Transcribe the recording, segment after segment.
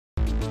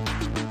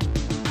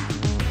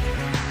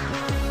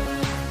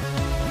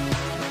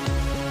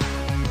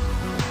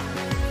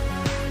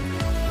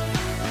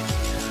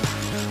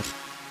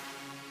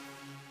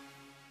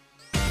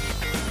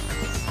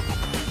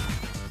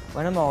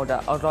When I'm older,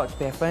 I'd like to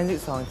be a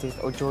forensic scientist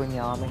or join the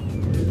army.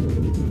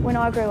 When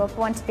I grow up, I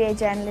want to be a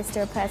journalist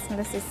or a personal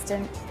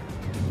assistant.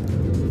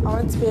 I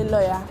want to be a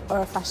lawyer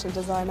or a fashion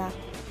designer.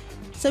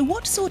 So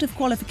what sort of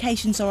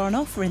qualifications are on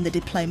offer in the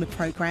diploma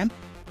programme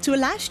to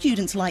allow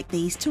students like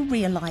these to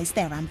realise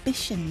their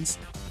ambitions?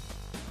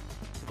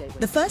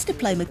 The first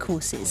diploma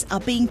courses are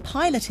being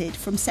piloted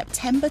from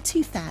September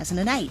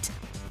 2008.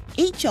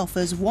 Each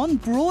offers one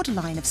broad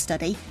line of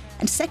study,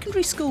 and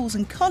secondary schools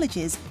and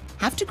colleges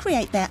have to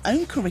create their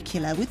own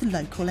curricula with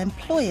local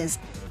employers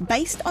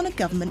based on a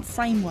government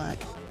framework.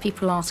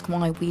 People ask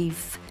why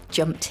we've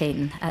jumped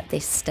in at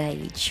this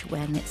stage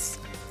when it's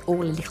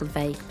all a little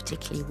vague,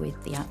 particularly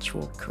with the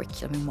actual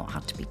curriculum and what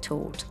had to be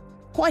taught.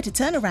 Quite a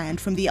turnaround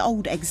from the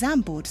old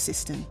exam board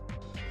system.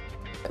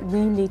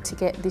 We need to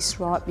get this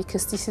right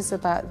because this is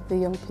about the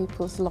young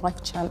people's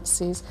life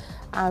chances,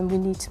 and we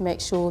need to make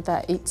sure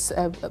that it's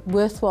a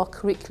worthwhile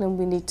curriculum.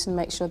 We need to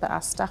make sure that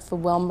our staff are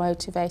well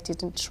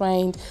motivated and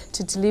trained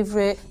to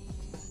deliver it.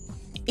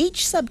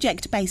 Each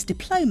subject-based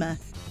diploma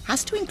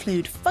has to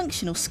include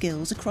functional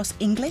skills across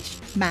English,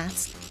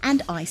 maths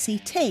and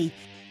ICT,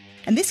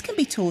 and this can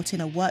be taught in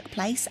a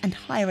workplace and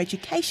higher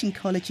education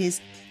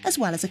colleges as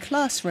well as a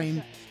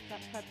classroom.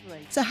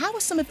 So how are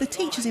some of the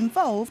teachers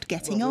involved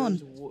getting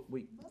on?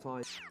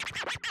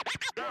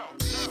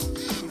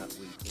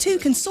 Two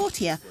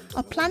consortia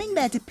are planning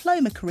their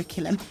diploma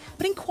curriculum,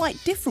 but in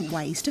quite different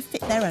ways to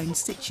fit their own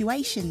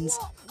situations.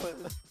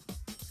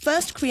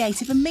 First,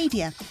 creative and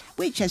media,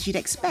 which, as you'd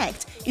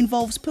expect,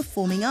 involves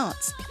performing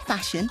arts,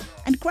 fashion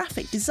and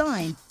graphic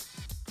design.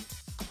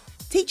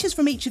 Teachers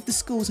from each of the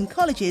schools and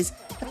colleges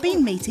have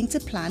been meeting to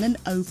plan an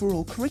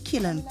overall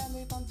curriculum.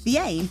 The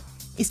aim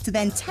is to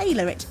then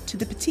tailor it to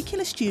the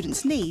particular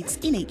students' needs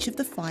in each of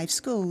the 5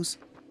 schools.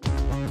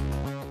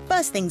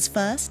 First things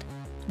first,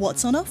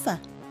 what's on offer?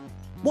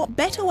 What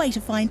better way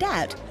to find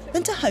out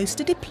than to host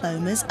a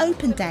Diplomas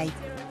Open Day,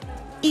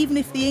 even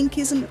if the ink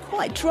isn't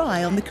quite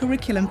dry on the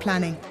curriculum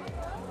planning.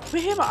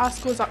 We're here at our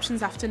school's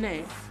options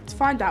afternoon to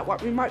find out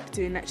what we might be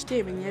doing next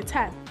year in Year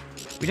 10.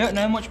 We don't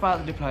know much about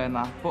the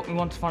diploma, but we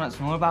want to find out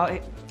some more about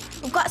it.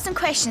 We've got some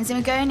questions and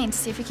we're going in to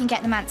see if we can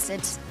get them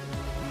answered.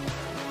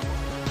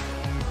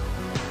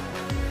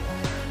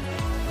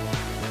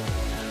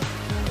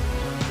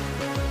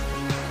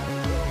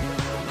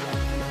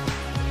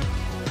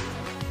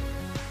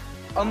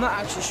 I'm not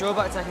actually sure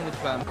about taking the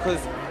diploma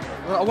because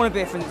I want to be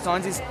a forensic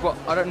scientist, but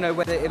I don't know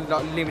whether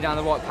it'll lead me down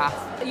the right path.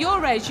 At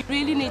your age, you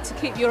really need to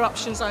keep your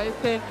options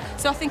open.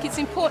 So I think it's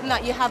important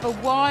that you have a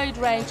wide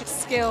range of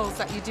skills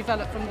that you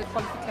develop from the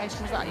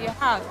qualifications that you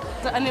have,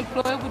 that an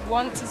employer would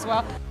want as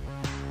well.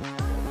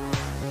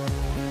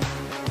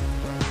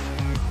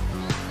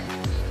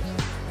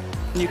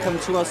 You come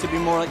to us, it'd be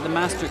more like the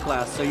master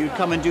class, so you'd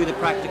come and do the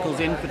practicals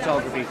in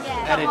photography,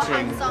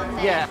 editing.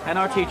 Yeah, and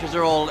our teachers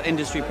are all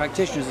industry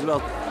practitioners as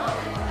well.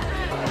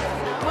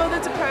 Will the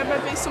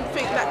diploma be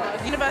something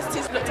that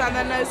universities look down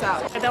their nose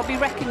at? They'll be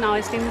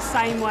recognised in the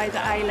same way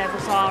that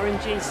A-levels are and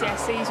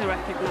GCSEs are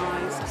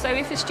recognised. So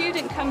if a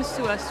student comes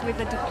to us with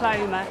a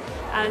diploma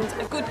and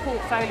a good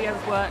portfolio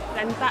of work,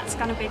 then that's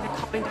going to be the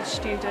kind of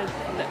student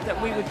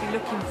that we would be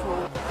looking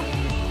for.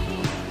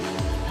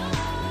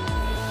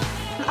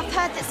 I've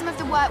heard that some of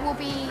the work will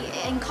be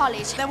in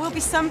college. There will be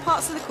some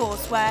parts of the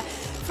course where,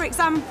 for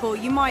example,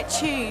 you might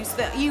choose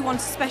that you want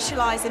to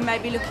specialise in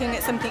maybe looking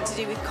at something to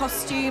do with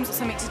costumes or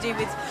something to do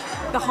with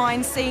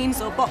behind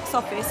scenes or box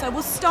office. So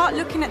we'll start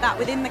looking at that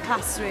within the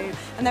classroom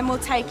and then we'll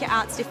take it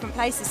out to different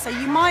places. So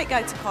you might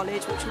go to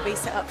college, which will be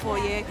set up for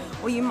you,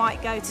 or you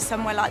might go to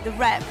somewhere like the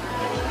Rep.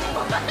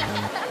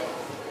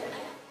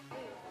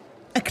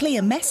 A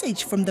clear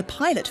message from the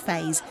pilot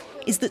phase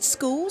is that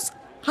schools,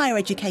 higher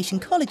education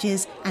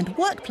colleges and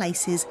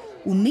workplaces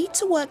will need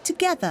to work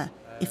together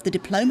if the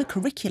diploma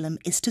curriculum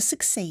is to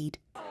succeed.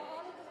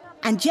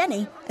 And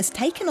Jenny has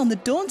taken on the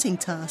daunting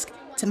task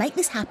to make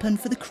this happen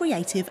for the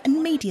creative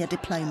and media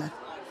diploma.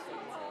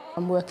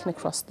 I'm working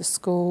across the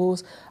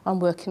schools,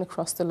 I'm working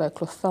across the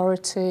local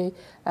authority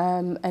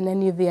and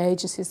any of the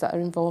agencies that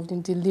are involved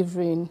in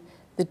delivering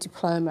the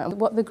diploma.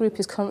 What the group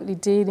is currently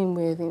dealing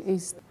with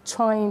is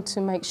trying to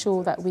make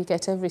sure that we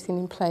get everything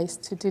in place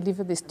to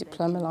deliver this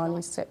diploma line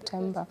in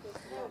September.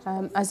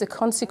 As a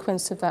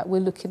consequence of that, we're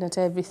looking at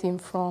everything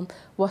from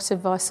what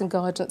advice and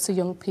guidance the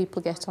young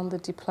people get on the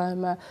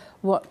diploma,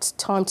 what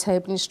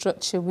timetabling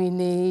structure we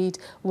need,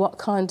 what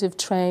kind of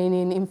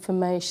training,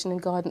 information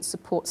and guidance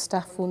support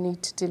staff will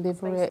need to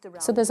deliver it.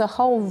 So there's a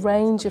whole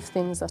range of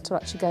things that are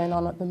actually going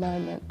on at the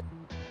moment.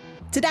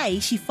 Today,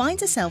 she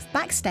finds herself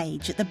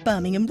backstage at the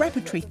Birmingham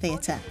Repertory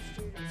Theatre.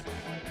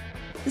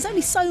 There's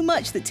only so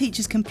much that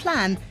teachers can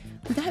plan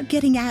without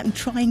getting out and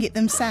trying it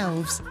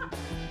themselves.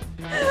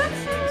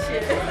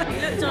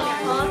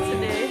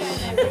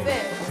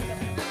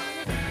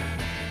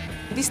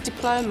 This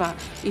diploma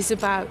is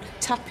about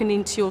tapping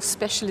into your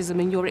specialism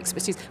and your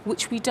expertise,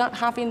 which we don't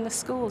have in the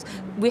schools.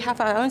 We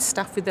have our own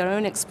staff with their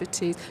own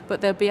expertise,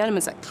 but there'll be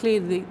elements that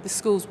clearly the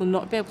schools will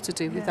not be able to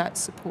do without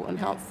support and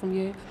help from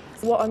you.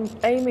 What I'm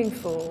aiming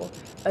for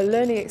are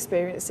learning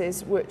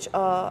experiences which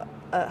are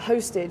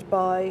hosted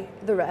by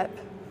the rep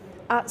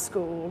at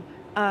school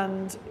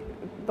and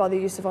by the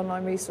use of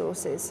online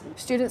resources.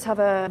 Students have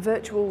a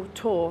virtual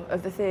tour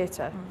of the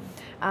theatre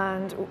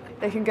and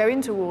they can go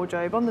into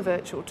wardrobe on the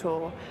virtual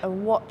tour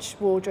and watch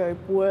wardrobe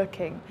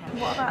working.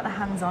 What about the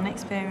hands-on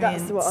experience?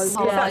 That's what I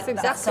was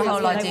that's the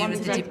whole idea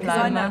with the diploma.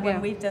 I know when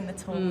we've done the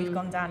tour, we've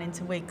gone down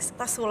into wigs.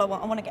 That's all I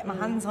want. I want to get my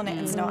hands on it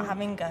and start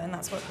having go, and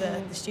that's what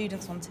the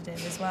students want to do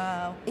as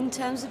well. In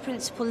terms of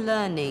principal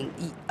learning,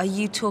 are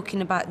you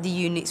talking about the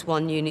Units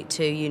 1, Unit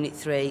 2, Unit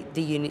 3,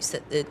 the units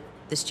that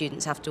the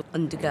students have to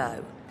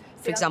undergo?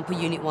 For example,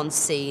 Unit 1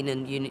 scene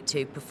and Unit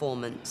 2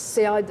 performance.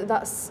 See,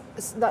 that's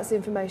the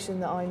information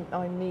that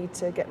I need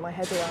to get my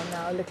head around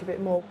now a little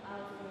bit more.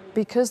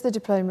 Because the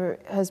diploma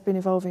has been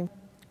evolving,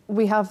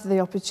 we have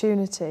the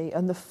opportunity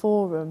and the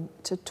forum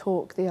to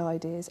talk the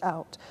ideas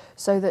out,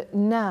 so that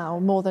now,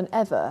 more than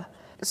ever,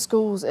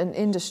 schools and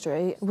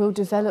industry will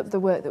develop the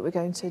work that we're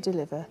going to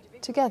deliver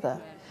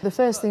together. The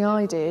first thing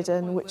I did,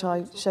 and which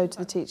I showed to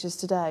the teachers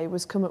today,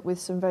 was come up with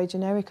some very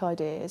generic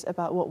ideas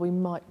about what we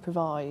might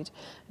provide,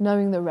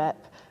 knowing the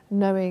rep,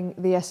 knowing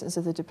the essence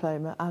of the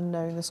diploma and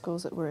knowing the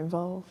schools that were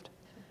involved.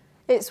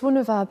 It's one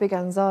of our big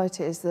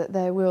anxieties that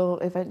there will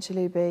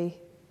eventually be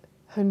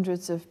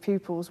hundreds of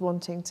pupils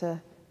wanting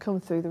to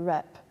come through the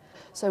rep.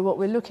 So what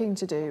we're looking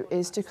to do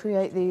is to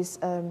create these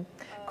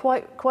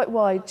quite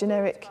wide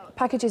generic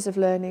packages of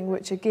learning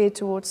which are geared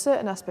towards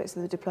certain aspects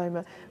of the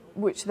diploma,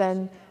 which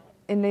then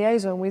in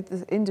liaison with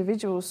the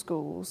individual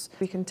schools,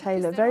 we can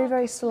tailor very,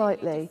 very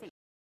slightly.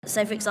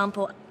 So, for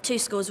example, 2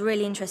 schools are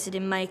really interested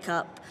in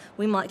makeup.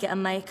 We might get a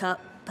makeup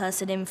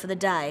person in for the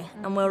day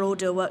and we'll all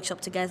do a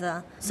workshop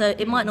together. So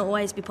it might not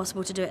always be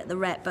possible to do it at the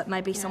rep, but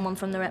maybe someone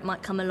from the rep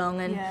might come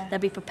along and they'll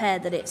be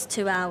prepared that it's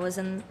 2 hours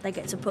and they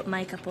get to put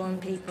makeup on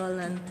people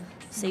and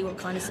see what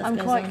kind of stuff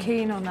goes on. I'm quite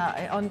keen on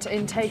that,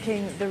 in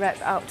taking the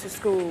rep out to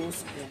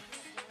schools.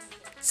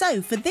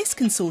 So, for this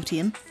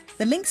consortium,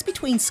 the links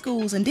between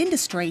schools and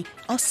industry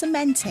are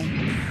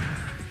cementing.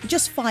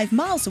 Just 5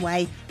 miles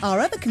away,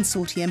 our other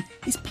consortium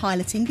is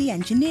piloting the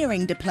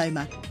engineering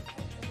diploma.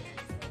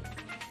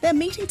 They're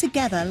meeting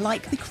together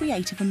like the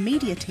creative and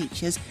media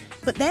teachers,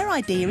 but their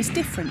idea is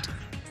different.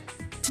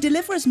 To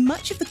deliver as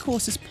much of the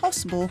course as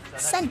possible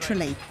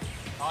centrally,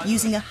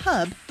 using a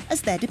hub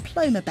as their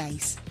diploma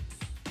base.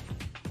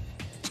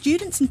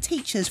 Students and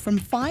teachers from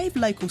 5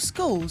 local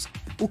schools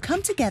will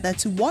come together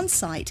to one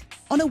site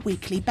on a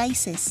weekly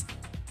basis.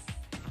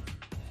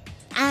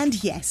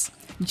 And yes,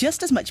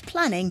 just as much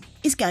planning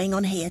is going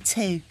on here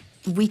too.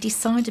 We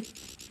decided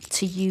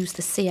to use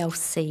the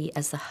CLC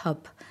as the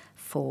hub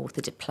for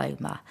the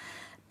diploma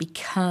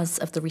because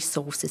of the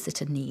resources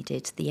that are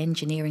needed. The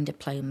engineering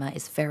diploma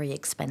is very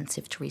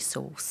expensive to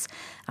resource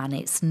and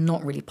it's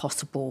not really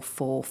possible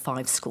for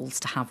 5 schools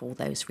to have all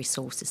those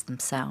resources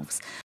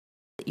themselves.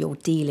 You're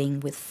dealing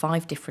with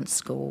 5 different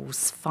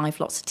schools, 5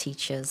 lots of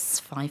teachers,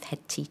 5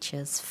 head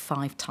teachers,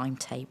 5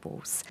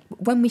 timetables.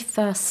 When we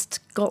first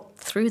got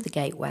through the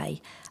gateway,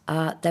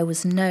 there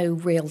was no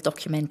real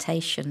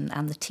documentation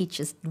and the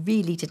teachers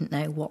really didn't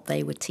know what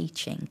they were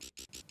teaching.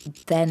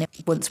 Then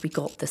once we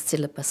got the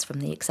syllabus from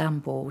the exam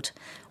board,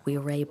 we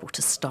were able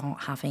to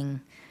start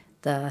having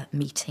the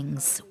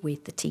meetings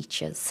with the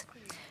teachers.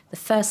 The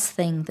first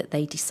thing that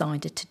they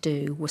decided to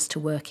do was to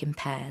work in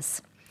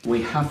pairs.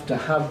 We have to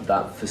have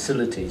that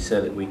facility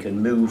so that we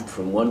can move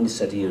from one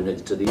set of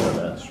units to the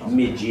other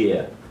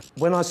mid-year.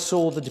 When I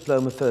saw the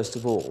diploma first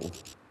of all,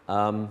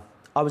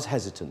 I was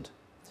hesitant,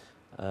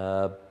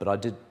 but I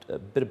did a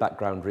bit of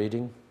background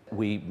reading.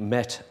 We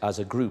met as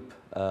a group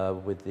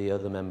with the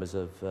other members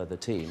of the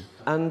team,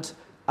 and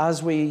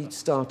as we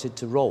started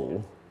to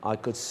roll, I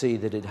could see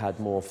that it had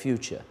more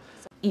future.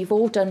 You've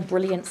all done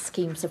brilliant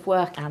schemes of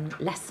work and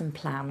lesson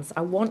plans.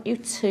 I want you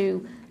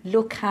to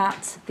look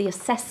at the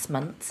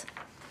assessment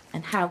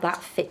and how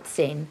that fits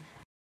in.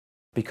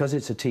 Because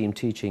it's a team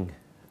teaching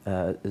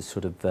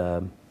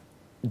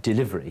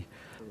delivery,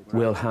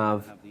 we'll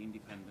have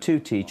 2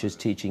 teachers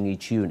teaching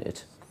each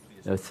unit,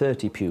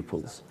 30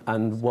 pupils.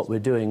 And what we're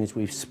doing is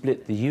we've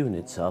split the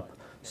units up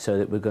so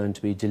that we're going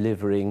to be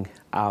delivering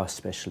our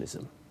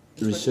specialism.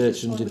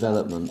 Research and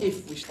development.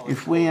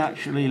 If we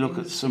actually look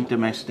at some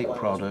domestic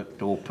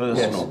product or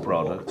personal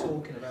product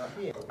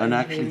and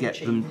actually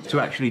get them to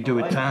actually do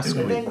a task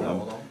with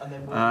them,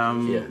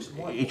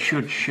 it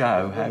should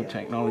show how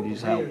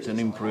technology's helped and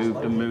improved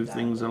and moved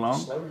things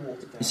along.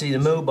 You see, the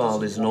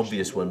mobile is an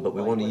obvious one, but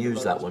we want to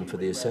use that one for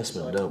the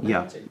assessment, don't we?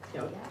 Yeah.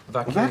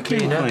 Vacuum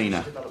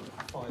cleaner.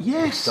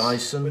 Yes.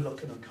 Dyson.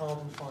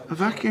 A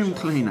vacuum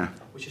cleaner.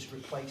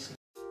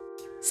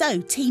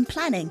 So, team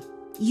planning,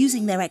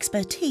 using their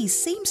expertise,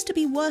 seems to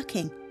be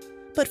working.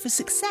 But for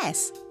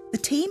success, the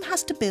team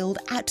has to build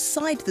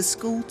outside the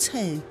school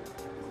too.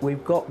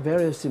 We've got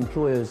various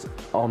employers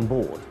on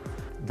board,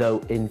 though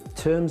in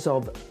terms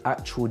of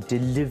actual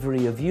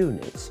delivery of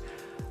units,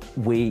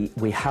 we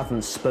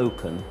haven't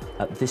spoken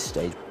at this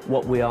stage.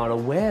 What we are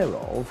aware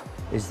of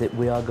is that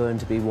we are going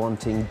to be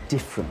wanting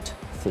different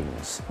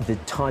things. The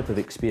type of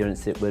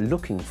experience that we're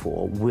looking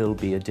for will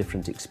be a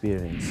different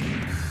experience.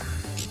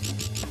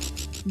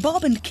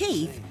 Bob and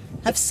Keith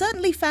have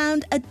certainly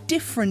found a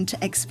different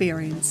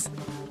experience.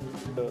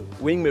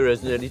 Wing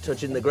mirrors nearly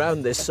touching the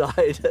ground this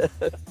side.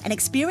 An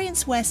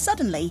experience where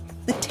suddenly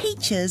the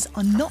teachers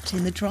are not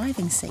in the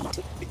driving seat.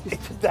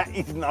 That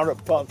is not a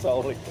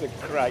pothole, it's a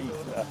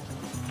crater.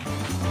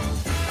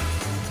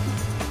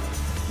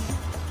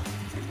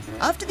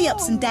 After the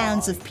ups and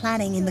downs of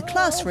planning in the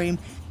classroom,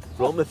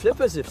 Blow my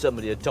flippers if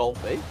somebody had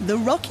told me. the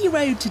rocky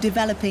road to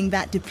developing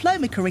that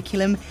diploma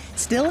curriculum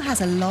still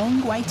has a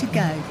long way to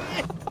go.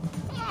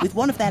 With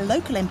one of their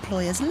local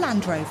employers,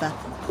 Land Rover.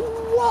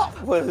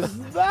 What was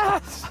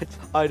that?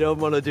 I don't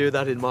want to do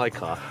that in my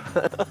car.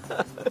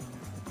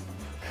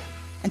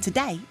 And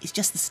today is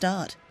just the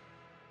start.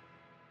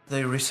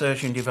 The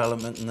research and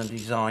development and the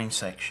design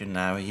section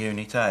now are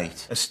Unit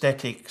 8.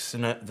 Aesthetics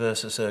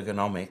versus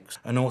ergonomics,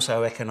 and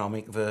also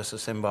economic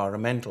versus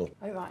environmental.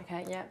 Oh, right,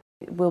 okay, yeah.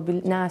 We'll be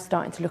now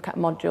starting to look at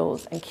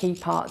modules and key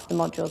parts of the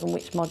modules and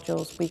which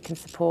modules we can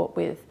support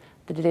with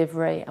the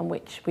delivery and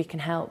which we can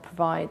help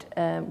provide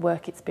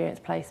work experience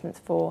placements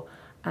for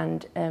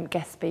and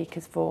guest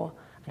speakers for,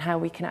 and how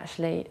we can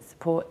actually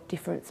support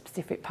different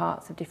specific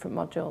parts of different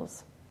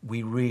modules.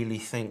 We really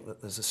think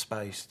that there's a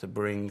space to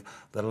bring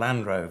the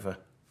Land Rover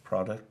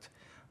product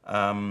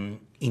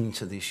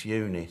into this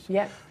unit.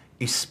 Yeah.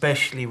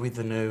 Especially with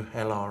the new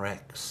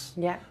LRX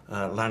Yeah.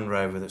 Land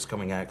Rover that's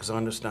coming out, because I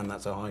understand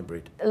that's a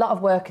hybrid. A lot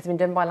of work has been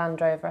done by Land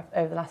Rover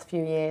over the last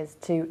few years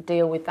to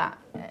deal with that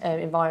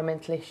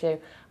environmental issue,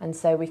 and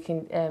so we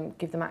can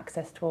give them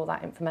access to all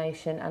that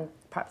information and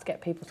perhaps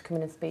get people to come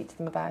in and speak to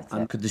them about it.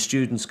 And could the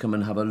students come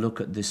and have a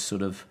look at this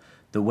sort of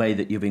the way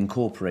that you've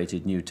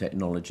incorporated new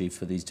technology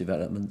for these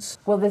developments?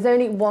 Well, there's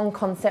only one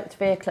concept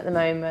vehicle at the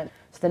moment,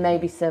 so there may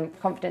be some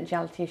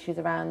confidentiality issues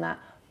around that.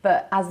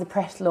 But as the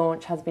press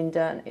launch has been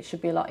done, it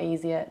should be a lot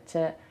easier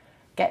to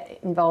get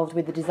involved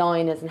with the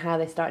designers and how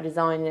they start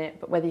designing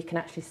it. But whether you can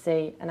actually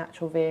see an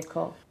actual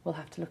vehicle, we'll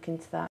have to look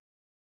into that.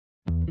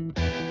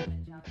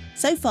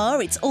 So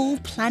far, it's all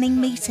planning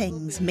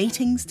meetings,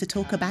 meetings to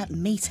talk about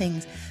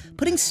meetings,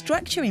 putting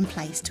structure in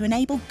place to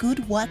enable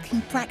good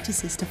working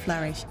practices to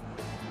flourish.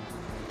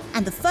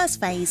 And the first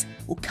phase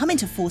will come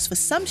into force for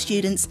some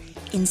students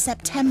in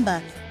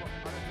September.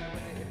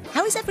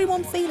 How is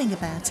everyone feeling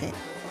about it?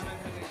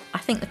 I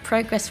think the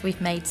progress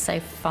we've made so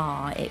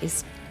far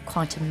is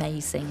quite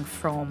amazing,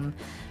 from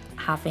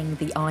having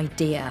the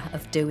idea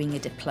of doing a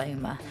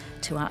diploma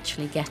to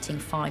actually getting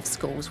 5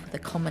 schools with a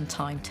common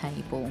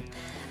timetable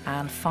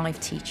and 5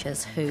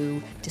 teachers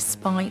who,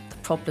 despite the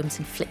problems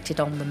inflicted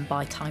on them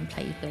by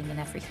timetabling and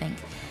everything,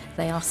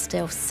 they are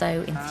still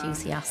so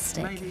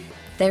enthusiastic.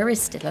 There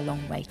is still a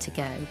long way to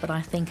go, but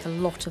I think a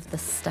lot of the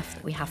stuff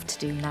that we have to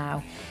do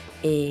now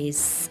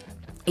is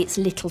it's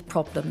little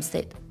problems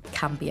that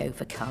can be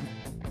overcome.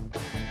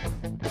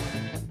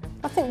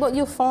 I think what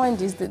you'll find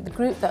is that the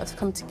group that have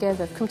come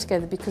together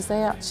because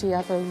they actually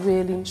have a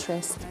real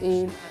interest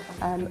in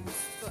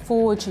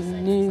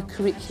forging new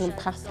curriculum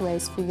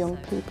pathways for young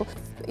people.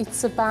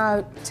 It's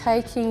about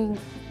taking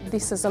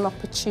this as an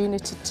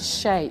opportunity to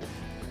shape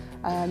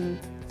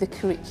the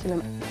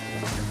curriculum.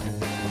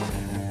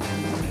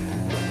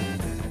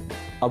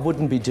 I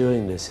wouldn't be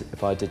doing this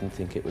if I didn't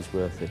think it was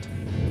worth it.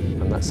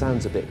 And that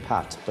sounds a bit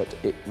pat, but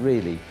it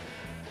really,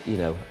 you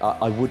know,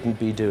 I wouldn't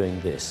be doing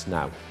this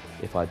now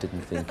if I didn't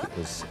think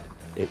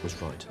it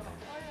was right.